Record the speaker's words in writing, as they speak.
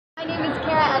My name is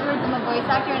Kara Edwards. I'm a voice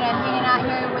actor, and I'm hanging out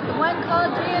here with the one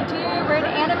called TNT. We're in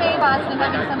anime Boston,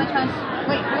 having so much fun.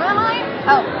 Wait, who am I?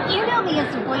 Oh, you know me as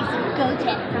the voice of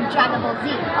Goten from Dragon Ball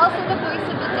Z. Also the voice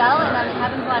of Adele, and I'm in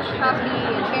Heaven Slash Coffee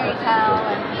and Fairy Tale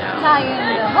and Italian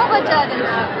and a whole bunch of other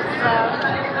shows.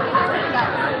 So,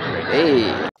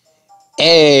 yeah.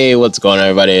 Hey, what's going on,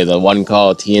 everybody? The one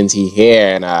called TNT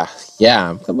here, and yeah,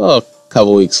 I'm a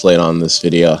couple weeks late on this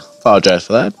video. Apologize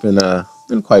for that.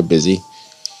 Been quite busy.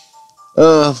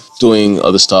 Doing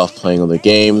other stuff, playing other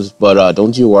games, but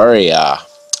don't you worry.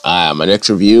 My next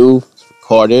review is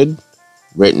recorded,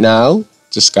 written out.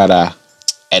 Just gotta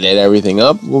edit everything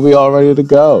up. We'll be all ready to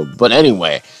go. But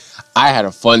anyway, I had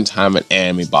a fun time at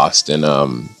Anime Boston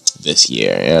this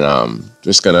year, and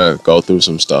just gonna go through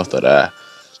some stuff that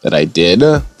I did.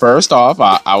 First off,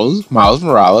 I was Miles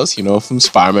Morales, you know, from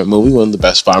Spider-Man movie, one of the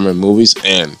best Spider-Man movies,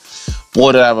 and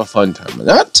boy, did I have a fun time.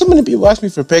 Not too many people ask me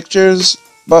for pictures,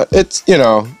 but it's, you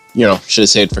know, should have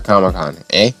saved for Comic-Con,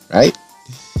 right?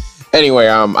 Anyway,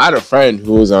 I had a friend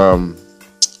who was,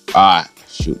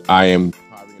 shoot, I am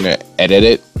probably gonna edit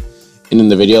it in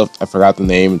the video. I forgot the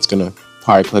name. It's gonna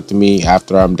probably click to me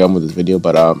after I'm done with this video,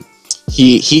 but,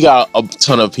 he got a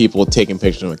ton of people taking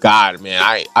pictures of him. God, man,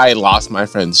 I lost my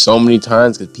friend so many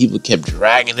times because people kept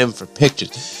dragging him for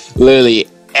pictures, literally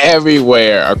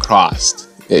everywhere across.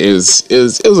 It was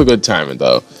a good time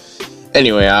though.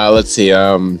 Anyway, let's see.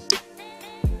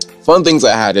 Fun things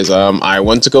I had is I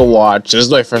went to go watch. This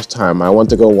is my first time. I went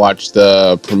to go watch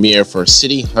the premiere for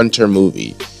City Hunter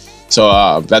movie.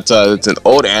 So it's an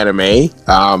old anime.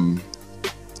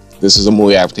 This is a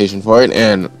movie adaptation for it,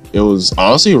 and it was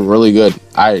honestly really good.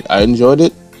 I enjoyed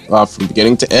it from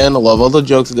beginning to end. I love all the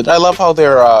jokes. I love how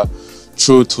they're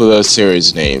true to the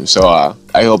series name. So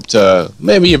I hope to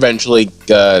maybe eventually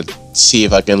see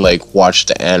if I can like watch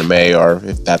the anime, or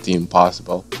if that's even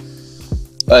possible.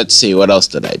 Let's see, what else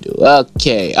did I do?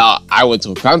 Okay, I went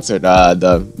to a concert,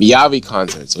 the Miyavi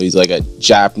concert. So he's like a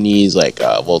Japanese, like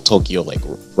Tokyo like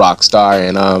rock star,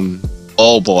 and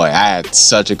oh boy, I had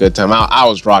such a good time. I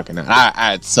was rocking it. I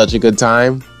had such a good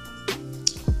time.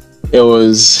 It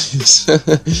was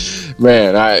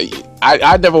man,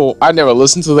 I never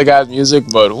listened to the guy's music,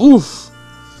 but woof,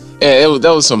 that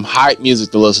was some hype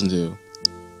music to listen to.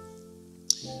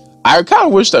 I kind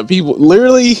of wish that people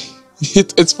literally,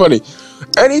 it's funny,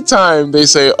 anytime they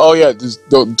say, oh yeah, just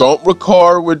don't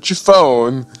record with your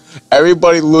phone,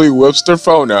 everybody literally whips their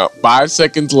phone out 5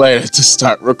 seconds later to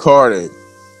start recording.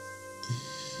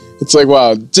 It's like,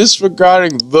 wow,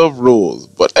 disregarding the rules.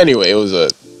 But anyway, it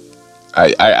was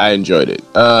I enjoyed it.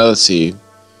 Let's see.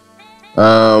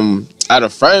 I had a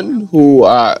friend who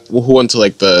went to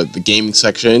like the gaming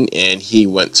section, and he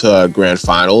went to grand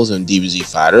finals in DBZ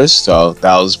Fighters, so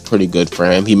that was pretty good for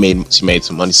him. He made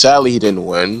some money. Sadly, he didn't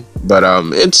win, but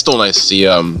it's still nice to see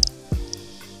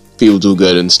people do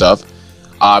good and stuff.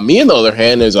 Me, on the other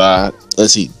hand, is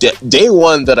let's see, day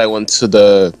one that I went to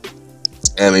the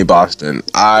Anime Boston,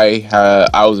 I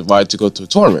was invited to go to a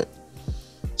tournament.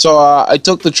 So I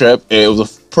took the trip. It was a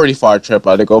pretty far trip.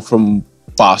 I had to go from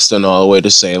Boston all the way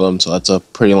to Salem, so that's a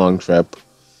pretty long trip.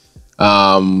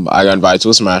 I got invited to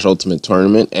a Smash Ultimate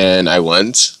tournament, and I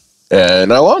went,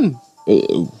 and I won.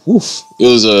 It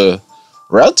was a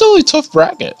relatively tough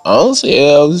bracket. Honestly,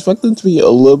 I was expecting it to be a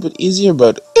little bit easier,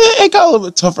 but it got a little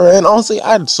bit tougher. And honestly,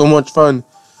 I had so much fun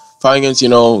fighting against, you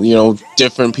know,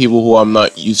 different people who I'm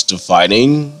not used to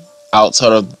fighting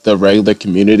outside of the regular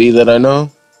community that I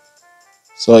know.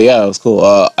 So yeah, it was cool.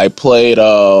 I played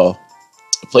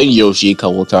Yoshi a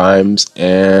couple times,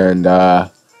 and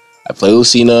I played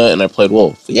Lucina, and I played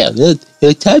Wolf. Yeah,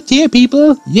 the top tier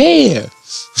people. Yeah.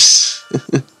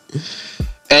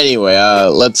 Anyway,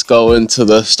 let's go into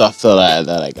the stuff that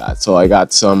I got. So I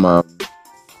got some.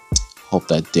 Hope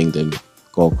that thing didn't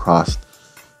go across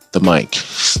the mic.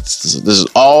 This is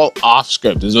all off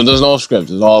script. There's no script.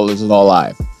 This is all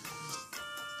live.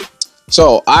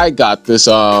 So I got this.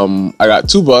 I got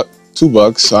two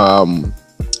books.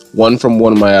 One from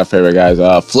one of my favorite guys,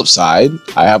 Flipside.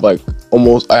 I have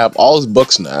all his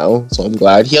books now, so I'm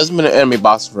glad. He hasn't been an Anime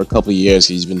Boston for a couple of years.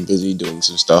 He's been busy doing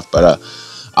some stuff, but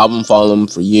I've been following him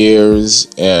for years,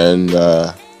 and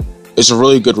it's a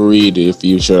really good read if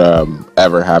you should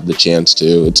ever have the chance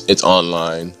to. It's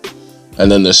online.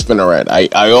 And then the Spinneret.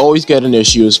 I always get an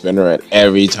issue of Spinneret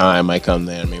every time I come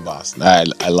to Anime Boston. I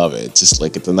love it. It's just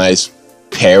like, it's a nice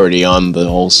parody on the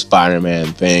whole Spider-Man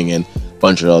thing and a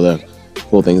bunch of other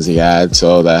cool things he had.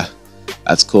 So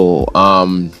that's cool.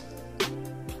 I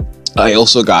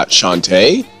also got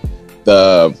Shantae,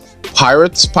 the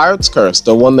Pirate's Curse,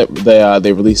 the one that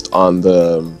they released on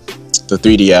the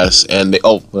 3DS, and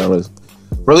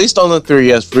released on the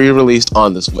 3DS, re-released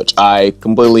on the Switch. I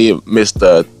completely missed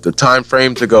the time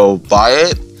frame to go buy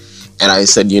it, and I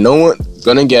said, you know what,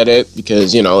 gonna get it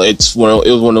because it was one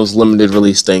of those limited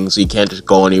release things, so you can't just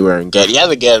go anywhere and get it. You have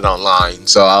to get it online.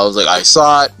 So I was like, I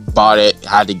saw it, bought it,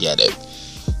 had to get it.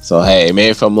 So hey,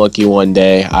 maybe if I'm lucky one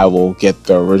day, I will get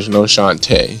the original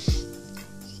Shantae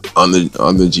on the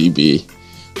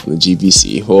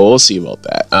GBC. Well, we'll see about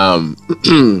that.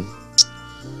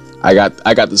 I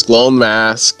got this glowing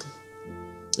mask,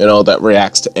 that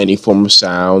reacts to any form of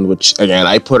sound, which again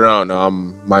I put it on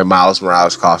my Miles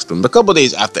Morales costume a couple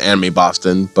days after Anime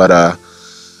Boston, but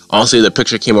honestly the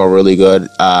picture came out really good.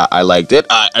 I liked it.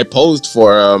 I posed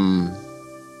for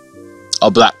a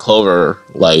Black Clover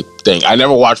like thing. I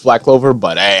never watched Black Clover,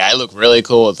 but hey, I look really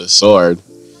cool with the sword.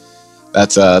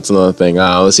 That's another thing.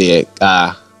 Let's see.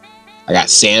 I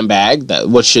got Sandbag,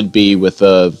 what should be with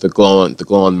the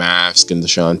glowing mask and the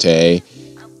Shantae.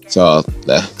 So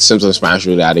the Simpson Smash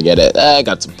really had to get it. I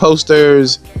got some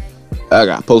posters. I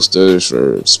got posters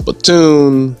for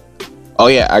Splatoon. Oh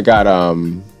yeah, I got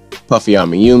Puffy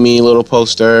Amiyumi little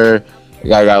poster. I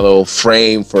got a little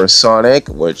frame for Sonic,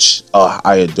 which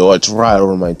I adore. It's right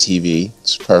over my TV.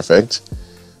 It's perfect.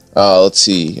 Let's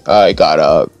see. I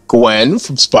got Gwen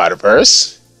from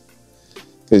Spider-Verse.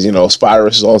 Because,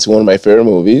 Spider-Verse is also one of my favorite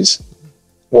movies.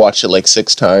 Watched it like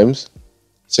 6 times.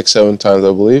 6, 7 times,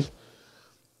 I believe.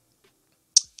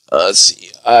 Let's see.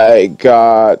 I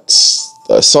got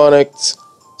the Sonic,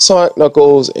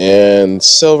 Knuckles, and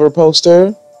Silver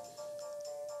poster.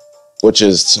 Which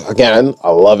is, again, I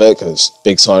love it because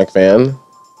big Sonic fan.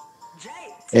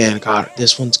 And God,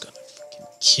 this one's gonna freaking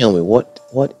kill me.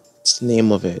 What's the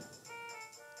name of it?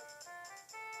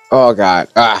 Oh God,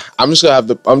 I'm just have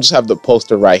the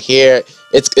poster right here.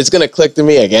 It's gonna click to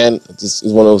me again. This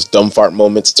is one of those dumb fart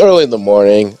moments. It's early in the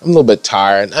morning. I'm a little bit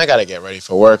tired. I gotta get ready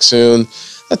for work soon.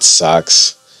 That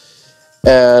sucks.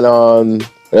 And one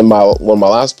of my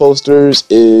last posters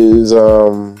is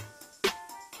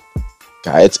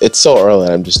God, it's so early.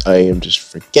 I am just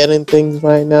forgetting things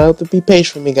right now. To be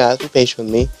patient with me, guys. Be patient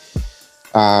with me.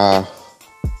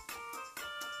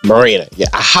 Marina. Yeah,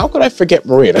 how could I forget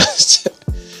Marina?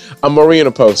 A Marina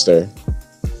poster.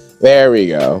 There we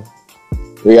go.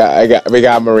 We got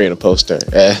a Marina poster.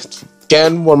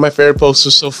 Again, one of my favorite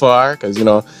posters so far because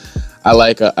I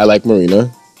like Marina.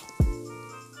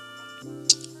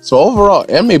 So overall,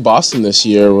 Anime Boston this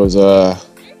year was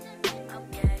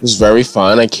very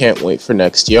fun. I can't wait for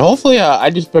next year. Hopefully,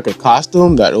 I just pick a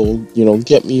costume that will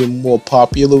get me more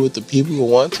popular with the people who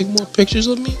want to take more pictures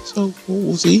of me. So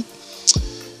we'll see.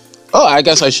 Oh, I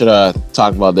guess I should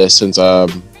talk about this since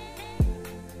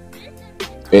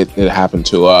it happened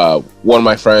to one of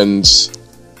my friends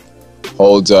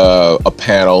holds a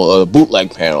panel, a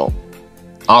bootleg panel.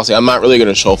 Honestly, I'm not really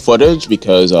gonna show footage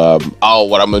because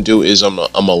what I'm gonna do is I'm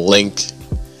gonna link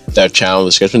their channel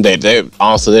description. They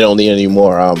honestly don't need any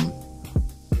more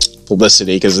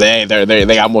publicity because they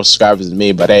got more subscribers than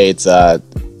me. But hey, it's a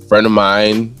friend of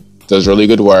mine, does really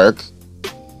good work,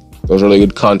 does really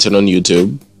good content on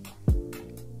YouTube.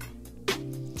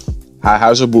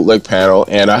 Has a bootleg panel,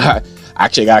 and I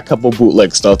actually got a couple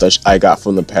bootleg stuff that I got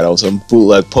from the panel, some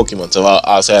bootleg Pokemon stuff.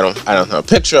 I'll say I don't have a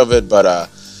picture of it, but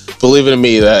believe it or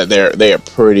me, that they are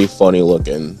pretty funny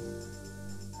looking.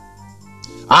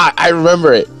 I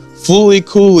remember it. Fully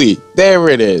Cooley. There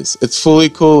it is. It's Fully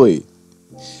Cooley.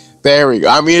 There we go.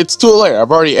 I mean, it's too late.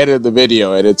 I've already edited the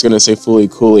video, and it's gonna say Fully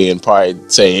Cooley and probably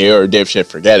say you're a dipshit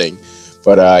forgetting.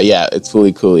 But yeah, it's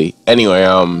Fully Cooley. Anyway,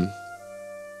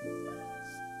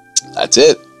 that's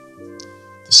it.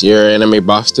 This year, Anime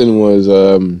Boston was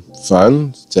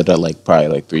fun. Said that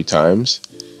probably 3 times.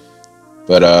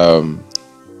 But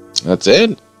that's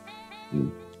it.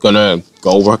 I'm gonna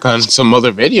go work on some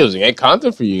other videos and get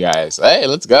content for you guys. Hey,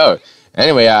 let's go.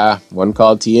 Anyway, one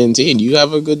called TNT, and you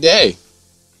have a good day.